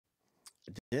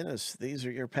Dennis, these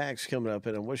are your packs coming up,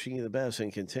 and I'm wishing you the best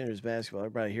in Contenders basketball.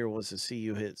 Everybody here wants to see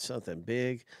you hit something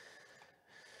big.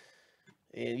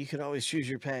 And you can always choose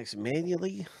your packs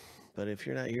manually, but if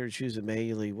you're not here to choose it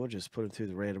manually, we'll just put them through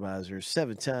the randomizer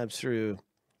 7 times through,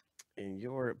 and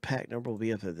your pack number will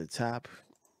be up at the top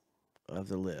of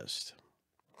the list.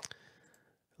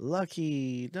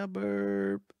 Lucky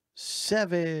number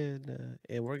 7.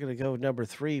 And we're going to go number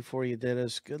 3 for you,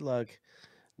 Dennis. Good luck.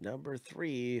 Number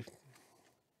 3.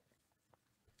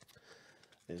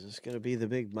 Is this going to be the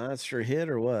big monster hit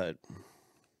or what?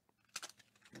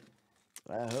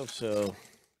 I hope so.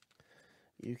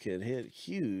 You can hit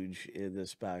huge in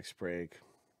this box break.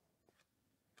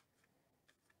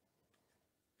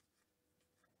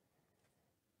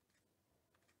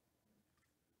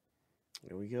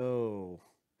 Here we go.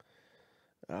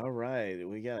 All right,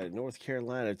 we got a North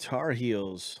Carolina Tar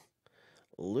Heels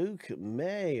Luke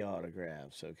May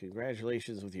autograph. So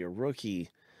congratulations with your rookie,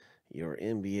 your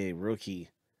NBA rookie,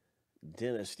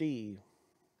 Dennis D.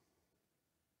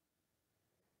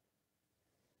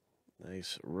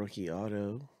 Nice rookie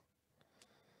auto.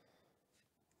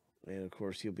 And of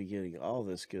course, you'll be getting all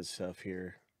this good stuff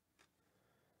here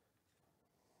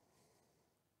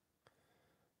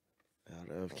out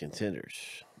of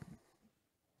Contenders.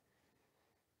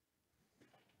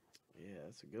 Yeah,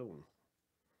 that's a good one.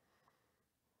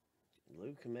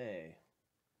 Luke May.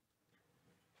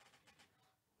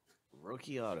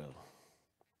 Rookie auto.